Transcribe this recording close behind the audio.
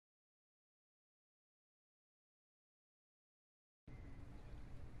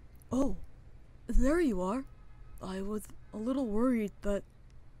Oh, there you are. I was a little worried that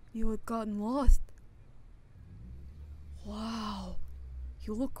you had gotten lost. Wow,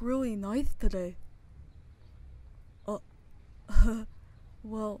 you look really nice today. Uh,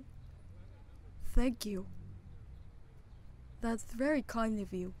 well, thank you. That's very kind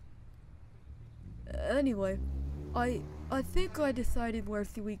of you. Anyway, I think I decided where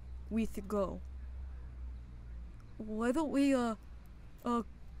we should go. Why don't we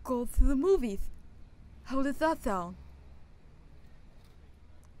go to the movies? How does that sound?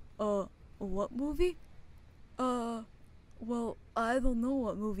 What movie? Well, I don't know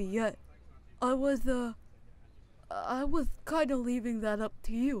what movie yet. I was kinda leaving that up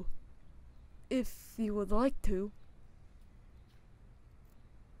to you. If you would like to.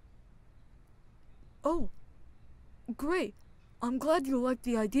 Oh, great. I'm glad you liked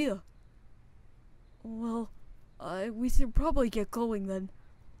the idea. Well, we should probably get going then.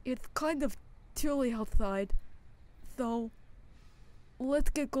 It's kind of chilly outside, so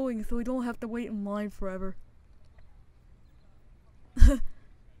let's get going so we don't have to wait in line forever.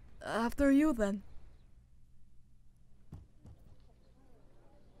 After you then.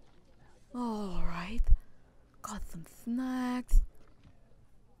 Alright, got some snacks.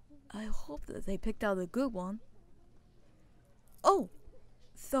 I hope that they picked out a good one. Oh,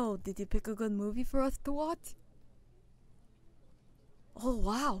 so did you pick a good movie for us to watch? Oh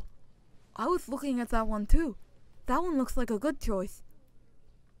wow, I was looking at that one too. That one looks like a good choice.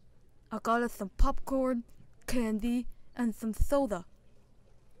 I got us some popcorn, candy, and some soda.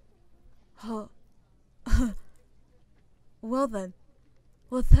 Huh. Well then,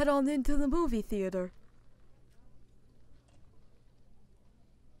 let's head on into the movie theater.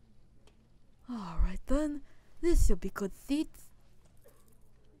 Alright then, this should be good seats.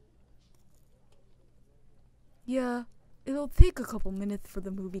 Yeah, it'll take a couple minutes for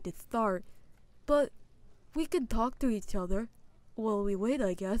the movie to start, but we can talk to each other while we wait,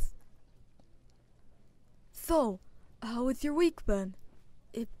 I guess. So, how has your week been?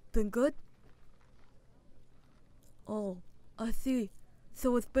 It been good? Oh, I see.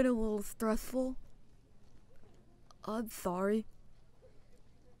 So it's been a little stressful? I'm sorry.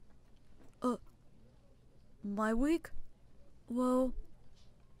 My week? Well,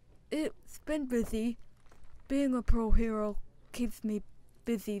 it's been busy. Being a pro hero keeps me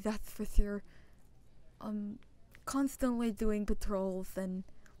busy, that's for sure. I'm constantly doing patrols and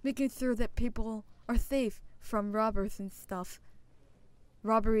making sure that people are safe from robbers and stuff.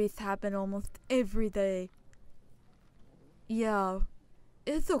 Robberies happen almost every day. Yeah,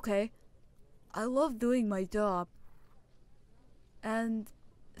 it's okay. I love doing my job. And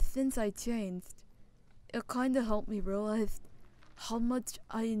since I changed, it kinda helped me realize how much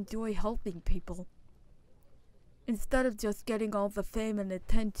I enjoy helping people, instead of just getting all the fame and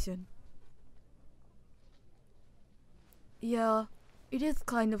attention. Yeah, it is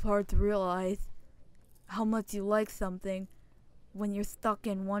kind of hard to realize how much you like something when you're stuck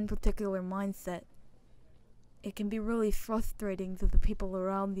in one particular mindset. It can be really frustrating to the people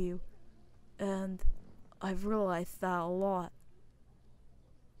around you, and I've realized that a lot.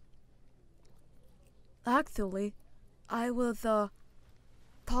 Actually, I was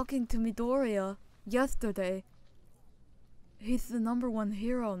talking to Midoriya yesterday. He's the #1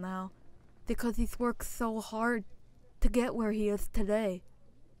 hero now because he's worked so hard to get where he is today.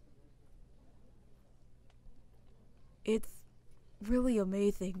 It's really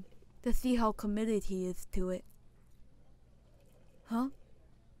amazing to see how committed he is to it. Huh?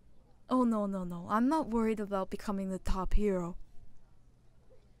 Oh no, I'm not worried about becoming the top hero.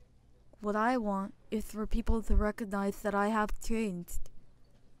 What I want is for people to recognize that I have changed.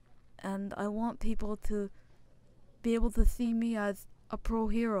 And I want people to be able to see me as a pro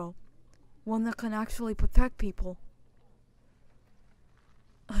hero. One that can actually protect people.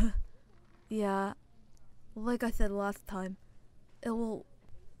 Yeah, like I said last time, it will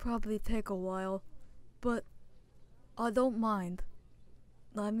probably take a while, but I don't mind.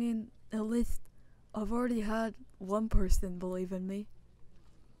 I mean, at least I've already had one person believe in me.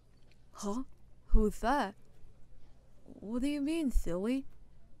 Huh? Who's that? What do you mean, silly?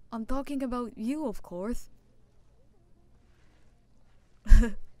 I'm talking about you, of course.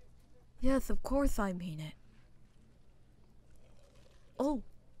 Yes, of course I mean it. Oh,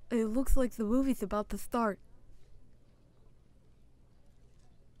 it looks like the movie's about to start.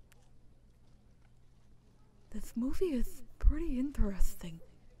 This movie is pretty interesting.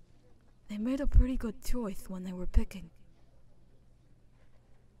 They made a pretty good choice when they were picking.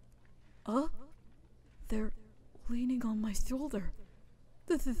 They're leaning on my shoulder.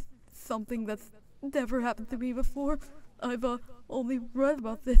 This is something that's never happened to me before. I've only read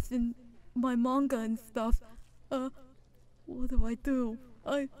about this in my manga and stuff. What do I do?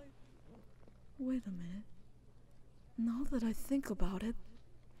 Wait a minute. Now that I think about it,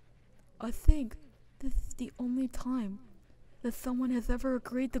 I think this is the only time that someone has ever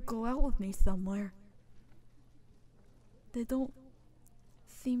agreed to go out with me somewhere. They don't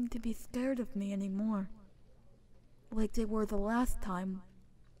seem to be scared of me anymore, like they were the last time.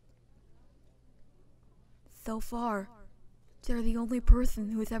 So far, they're the only person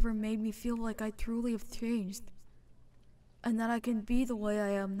who has ever made me feel like I truly have changed, and that I can be the way I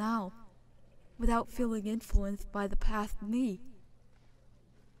am now, without feeling influenced by the past me.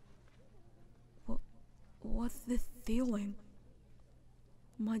 What's this feeling?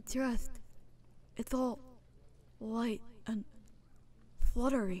 My chest, it's all light and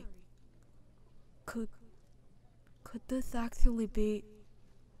fluttery. Could this actually be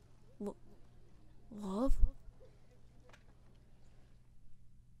love?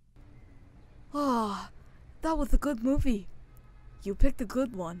 Ah, that was a good movie. You picked a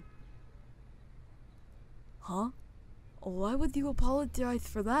good one. Huh? Why would you apologize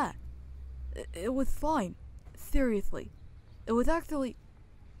for that? It was fine. Seriously. It was actually...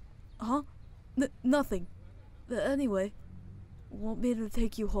 Huh? Nothing. Anyway, want me to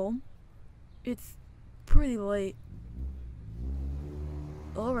take you home? It's pretty late.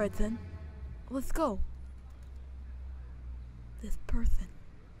 Alright then. Let's go. This person,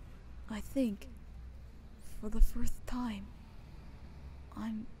 I think, for the first time,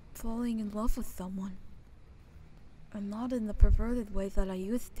 I'm falling in love with someone. And not in the perverted way that I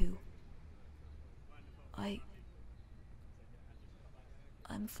used to.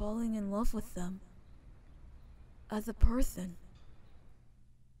 I'm falling in love with them. As a person.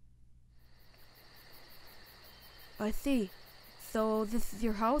 I see. So this is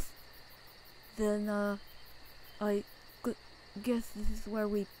your house? Then, I guess this is where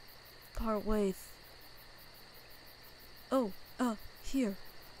we part ways. Oh, here.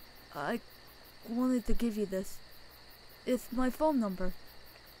 I wanted to give you this. It's my phone number,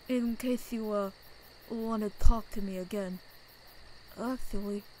 in case you, want to talk to me again.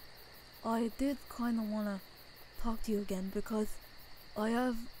 Actually, I did kinda wanna talk to you again because I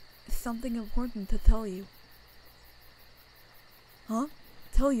have something important to tell you. Huh?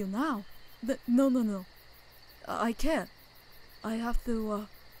 Tell you now? No. I can't. I have to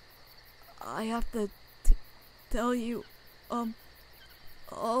tell you,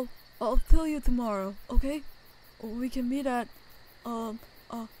 I'll tell you tomorrow, okay? We can meet at,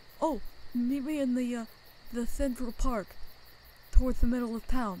 meet me in the Central Park, towards the middle of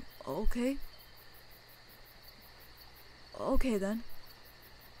town, okay? Okay then.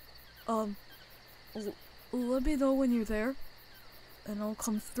 Let me know when you're there, and I'll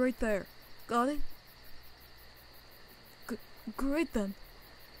come straight there. Got it? Great then.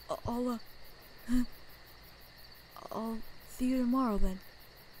 I'll see you tomorrow then.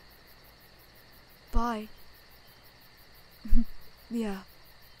 Bye. Yeah.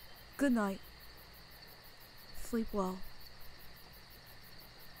 Good night. Sleep well.